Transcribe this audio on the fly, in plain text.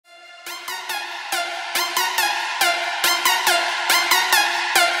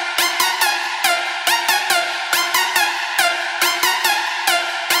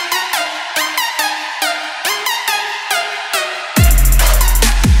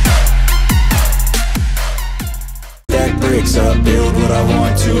mistakes, I build what I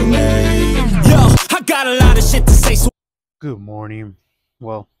want to make. Yo, I got a lot of shit to say, so Good morning.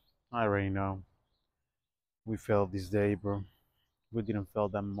 Well, I already know we failed this day, bro. We didn't fail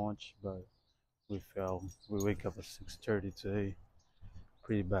that much, but we failed. We wake up at 6:30 today.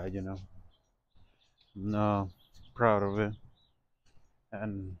 Pretty bad, you know. No, proud of it,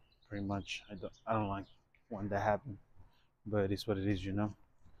 and pretty much I don't like when that happened, but it's what it is, you know.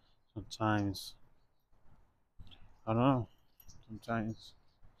 Sometimes I don't know. Sometimes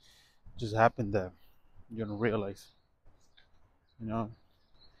it just happened that you don't realize, you know,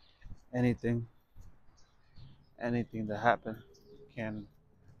 anything, anything that happened can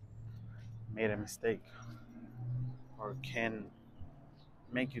make a mistake or can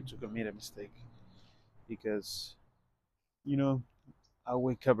make you to commit a mistake because you know I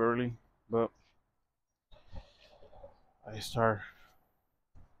wake up early, but I start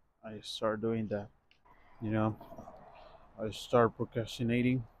doing that, you know. I start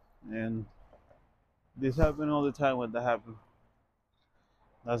procrastinating, and this happen all the time. When that happen,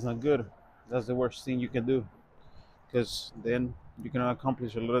 that's not good. That's the worst thing you can do, because then you cannot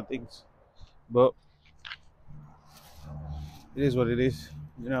accomplish a lot of things. But it is what it is,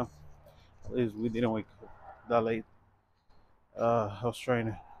 you know. At least we didn't wake up that late. I was trying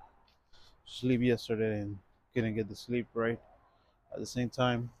to sleep yesterday and couldn't get the sleep right. At the same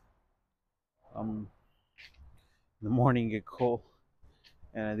time, in the morning get cold,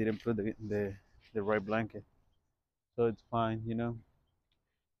 and I didn't put the right blanket, so it's fine, you know.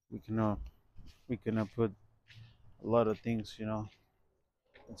 We cannot put a lot of things, you know.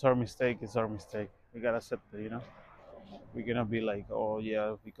 It's our mistake. It's our mistake. We gotta accept it, you know. We cannot be like, oh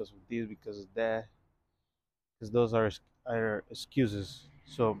yeah, because of this, because of that, because those are excuses.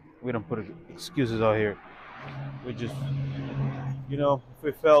 So we don't put excuses out here. We just, you know, if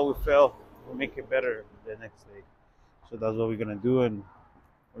we fail, we fail. We make it better the next day. So that's what we're gonna do, and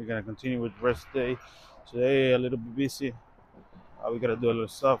we're gonna continue with the rest of the day. Today a little bit busy. We gotta do a little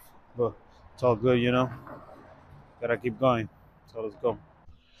stuff, but it's all good, you know. Gotta keep going. So let's go.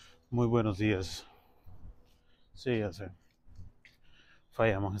 Muy buenos días. Sí, ya sé.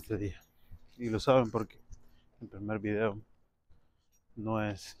 Fallamos este día. Y lo saben porque el primer video no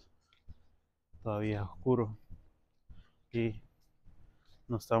es todavía oscuro y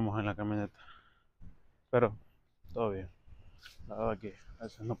no estamos en la camioneta. Pero todo bien. La verdad que a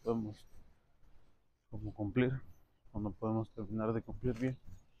veces no podemos como cumplir o no podemos terminar de cumplir bien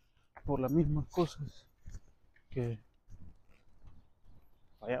por las mismas cosas que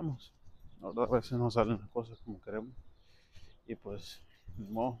fallamos. La verdad, a veces no salen las cosas como queremos y pues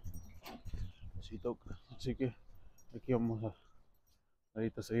no, así toca. Así que aquí vamos a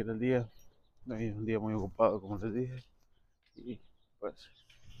ahorita seguir el día. Hoy es un día muy ocupado, como les dije, y pues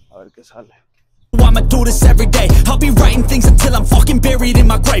a ver qué sale. I'ma do this every day. I'll be writing things until I'm fucking buried in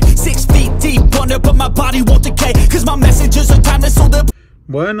my grave. 6 feet deep under, but my body won't decay. Cause my messages are timeless, so the...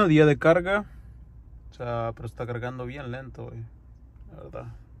 Bueno, día de carga. O sea, pero está cargando bien lento hoy. La verdad.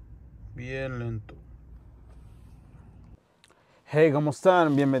 Bien lento. Hey, ¿cómo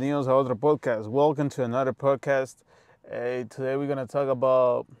están? Bienvenidos a otro podcast. Welcome to another podcast. Today we're going to talk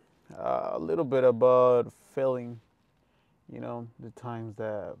about a little bit about failing. You know, the times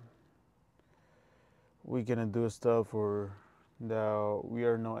that we're going to do stuff or that we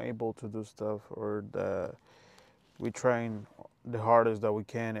are not able to do stuff or that we're trying the hardest that we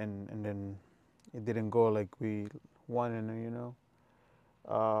can and then it didn't go like we wanted, you know.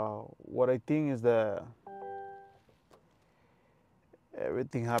 What I think is that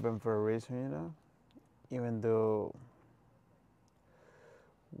everything happened for a reason, you know, even though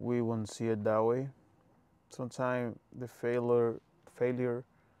we won't see it that way. Sometimes the failure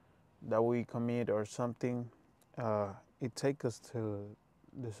that we commit or something, it takes us to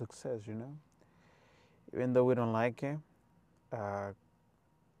the success, you know. Even though we don't like it,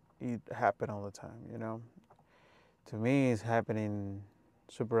 it happens all the time, you know. To me, it's happening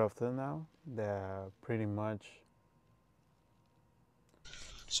super often now, that pretty much.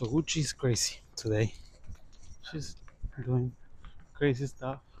 So Gucci's crazy today. She's doing crazy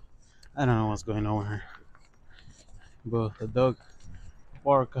stuff. I don't know what's going on with her. But the dog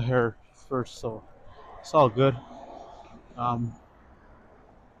barked at her first, so it's all good.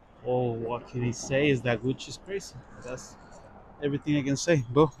 What can he say is that Gucci's crazy. That's everything I can say.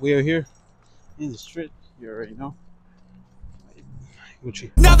 But we are here in the street. You already know.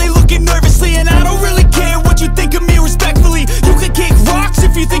 Gucci. Now they looking nervously, and I don't really care what you think of me respectfully. You can kick rocks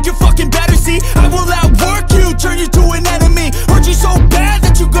if you think you're fucking better. See, I will outwork you, turn you to an enemy. Hurt you so bad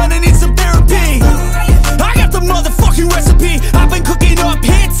that you're gonna need some therapy. I got the motherfucking recipe. I've been cooking up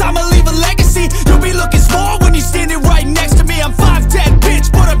hits, I'ma leave a legacy. You'll be looking small when you're standing right next to me.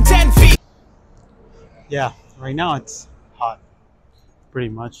 Right now it's hot, pretty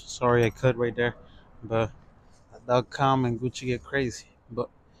much. Sorry I cut right there, but .com and Gucci get crazy, but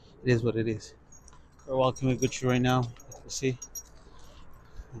it is what it is. We're walking with Gucci right now. You see,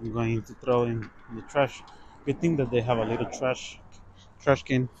 I'm going to throw in the trash. Good thing that they have a little trash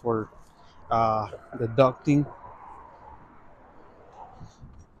can for the dog thing.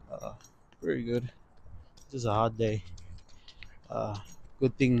 Uh, Very good. This is a hot day. Uh,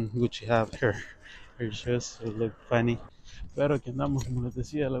 Good thing Gucci have her shoes. It look funny. Pero que andamos, como les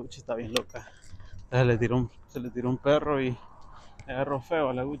decía, la Gucci está bien loca. Se le tiró un perro y le agarró feo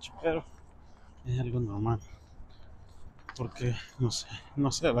a la Gucci, pero es algo normal. Porque no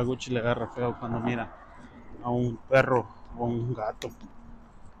sé, a la Gucci le agarra feo cuando mira a un perro o un gato.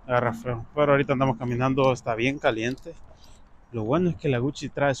 Le agarra feo. Pero ahorita andamos caminando, está bien caliente. Lo bueno es que la Gucci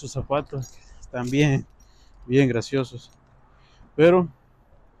trae sus zapatos que están bien graciosos. Pero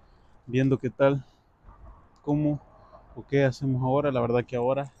viendo qué tal, cómo o qué hacemos ahora, la verdad que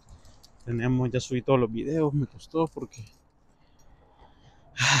ahora ya subí todos los videos, me costó porque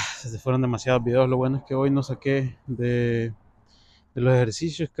se fueron demasiados videos. Lo bueno es que hoy no saqué de los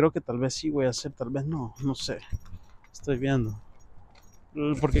ejercicios. Creo que tal vez sí voy a hacer, tal vez no sé, estoy viendo,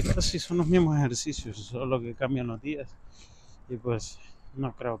 porque casi son los mismos ejercicios, solo que cambian los días y pues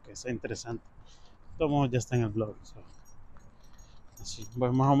no creo que sea interesante. Todo ya está en el blog, así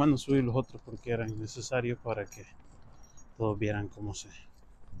pues más o menos subí los otros porque eran necesarios para que todos vieran cómo se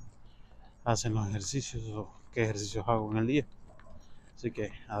hacen los ejercicios o qué ejercicios hago en el día. Así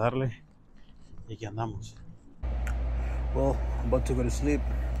que a darle, y aquí andamos. Well, about to go to sleep.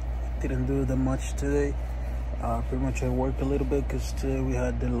 Didn't do that much today. Pretty much I worked a little bit because today we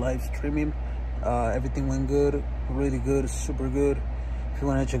had the live streaming. Everything went good, really good, super good. If you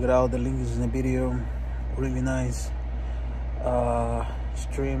want to check it out, the link is in the video. Really nice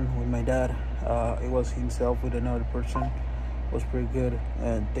stream with my dad. It was himself with another person. It was pretty good.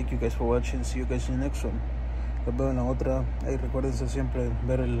 And thank you guys for watching. See you guys in the next one. Los veo en la otra. Hey, recuérdense siempre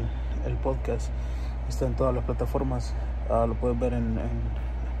ver el podcast. Está en todas las plataformas. Lo puedes ver en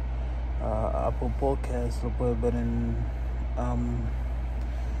Apple Podcasts, lo puedes ver en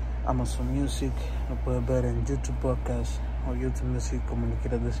Amazon Music, lo puedes ver en YouTube Podcast o YouTube Music, como le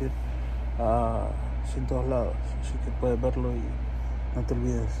quieras decir. Sí, en todos lados, así que puedes verlo y no te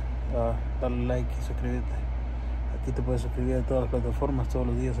olvides darle like y suscribirte. Aquí te puedes suscribir a todas las plataformas todos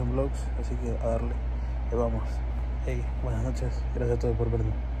los días en vlogs, así que a darle. Y vamos. Hey, buenas noches, gracias a todos por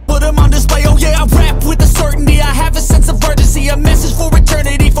verme. Put them on display, oh yeah, I rap with a certainty. I have a sense of urgency, a message for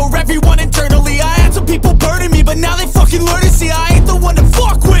eternity, for everyone internally. I had some people burning me, but now they fucking learn to see I ain't the one to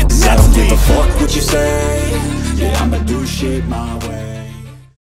fuck with. I don't give a fuck what you say. Yeah, I'ma do shit my way.